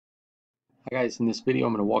Hi guys, in this video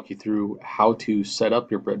I'm going to walk you through how to set up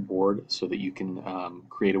your breadboard so that you can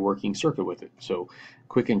create a working circuit with it. So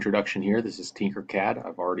quick introduction here, this is TinkerCAD.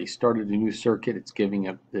 I've already started a new circuit. It's giving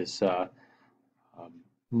up this um,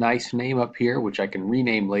 nice name up here, which I can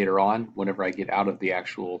rename later on whenever I get out of the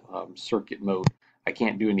actual circuit mode. I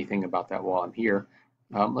can't do anything about that while I'm here.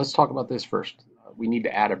 Let's talk about this first. We need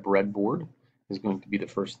to add a breadboard is going to be the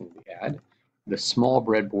first thing we add. The small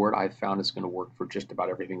breadboard I've found is going to work for just about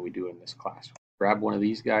everything we do in this class. Grab one of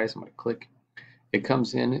these guys, I'm going to click. It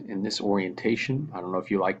comes in this orientation. I don't know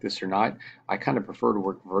if you like this or not. I kind of prefer to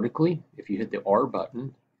work vertically. If you hit the R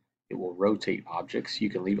button, it will rotate objects.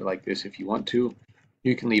 You can leave it like this if you want to.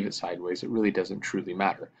 You can leave it sideways. It really doesn't truly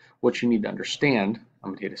matter. What you need to understand,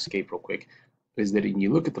 I'm going to hit escape real quick, is that when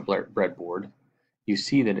you look at the breadboard, you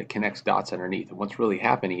see that it connects dots underneath. And what's really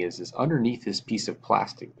happening is underneath this piece of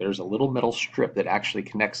plastic, there's a little metal strip that actually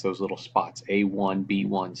connects those little spots, A1, B1,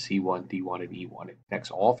 C1, D1, and E1. It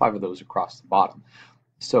connects all 5 of those across the bottom.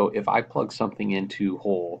 So if I plug something into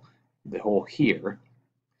the hole here,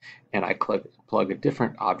 and I plug a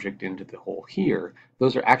different object into the hole here,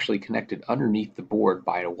 those are actually connected underneath the board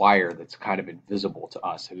by a wire that's kind of invisible to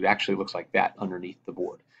us. It actually looks like that underneath the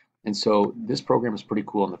board. And so this program is pretty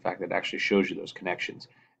cool in the fact that it actually shows you those connections.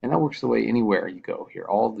 And that works the way anywhere you go here.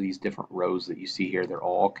 All of these different rows that you see here, they're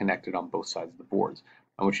all connected on both sides of the boards.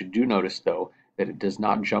 I want you to notice though that it does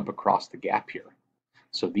not jump across the gap here.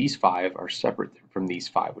 So these 5 are separate from these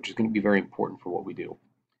 5, which is going to be very important for what we do.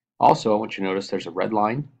 Also, I want you to notice there's a red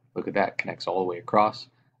line. Look at that, connects all the way across,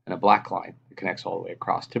 and a black line that connects all the way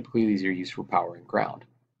across. Typically, these are used for power and ground.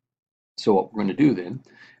 So what we're going to do then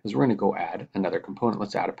is we're going to go add another component.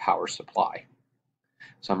 Let's add a power supply.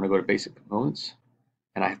 So I'm going to go to Basic Components,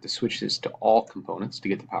 and I have to switch this to All Components to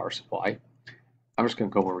get the power supply. I'm just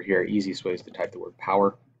going to go over here. Easiest way is to type the word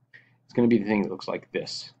power. It's going to be the thing that looks like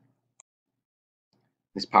this.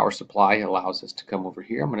 This power supply allows us to come over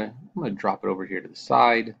here. I'm going to drop it over here to the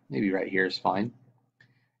side. Maybe right here is fine.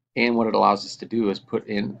 And what it allows us to do is put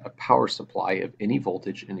in a power supply of any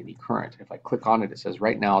voltage and any current. If I click on it, it says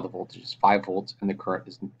right now the voltage is 5 volts and the current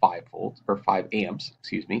is 5 volts, or 5 amps,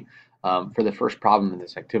 excuse me. For the first problem in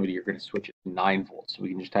this activity, you're going to switch it to 9 volts. So we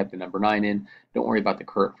can just type the number 9 in. Don't worry about the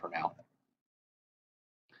current for now.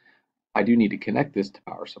 I do need to connect this to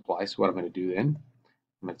power supply. So what I'm going to do then,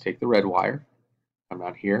 I'm going to take the red wire. I'm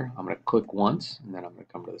down here. I'm going to click once, and then I'm going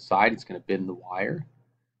to come to the side. It's going to bend the wire.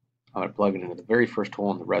 I'm going to plug it into the very first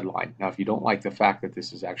hole in the red line. Now, if you don't like the fact that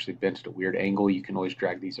this is actually bent at a weird angle, you can always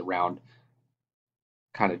drag these around,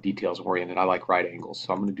 kind of details oriented. I like right angles,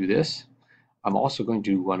 so I'm going to do this. I'm also going to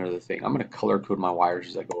do one other thing. I'm going to color code my wires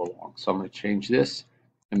as I go along. So I'm going to change this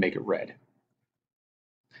and make it red.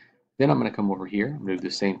 Then I'm going to come over here. I'm going to do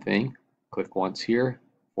the same thing. Click once here,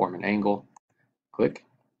 form an angle, click.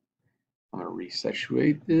 I'm going to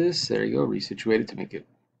resituate this. There you go, resituate it to make it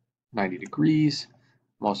 90 degrees.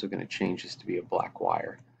 I'm also going to change this to be a black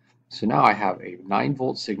wire. So now I have a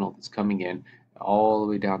 9-volt signal that's coming in all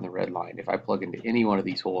the way down the red line. If I plug into any one of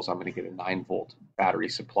these holes, I'm going to get a 9-volt battery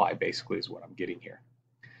supply, basically is what I'm getting here.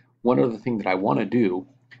 One other thing that I want to do,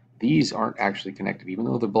 these aren't actually connected, even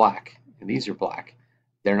though they're black, and these are black,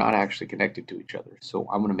 they're not actually connected to each other. So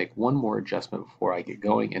I'm going to make one more adjustment before I get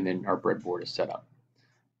going, and then our breadboard is set up.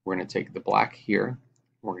 We're going to take the black here,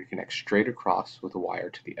 we're going to connect straight across with a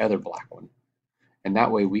wire to the other black one. And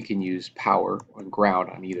that way we can use power and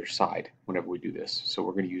ground on either side whenever we do this. So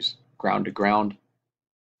we're going to use ground to ground,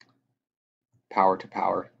 power to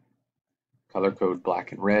power, color code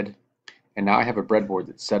black and red. And now I have a breadboard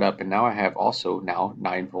that's set up, and now I have also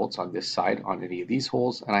 9 volts on this side on any of these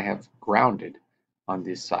holes, and I have grounded on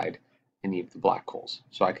this side any of the black holes.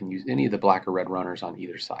 So I can use any of the black or red runners on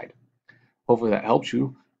either side. Hopefully that helps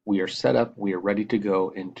you. We are set up, we are ready to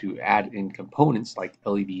go and to add in components like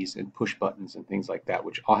LEDs and push buttons and things like that,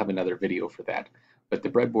 which I'll have another video for that. But the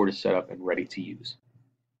breadboard is set up and ready to use.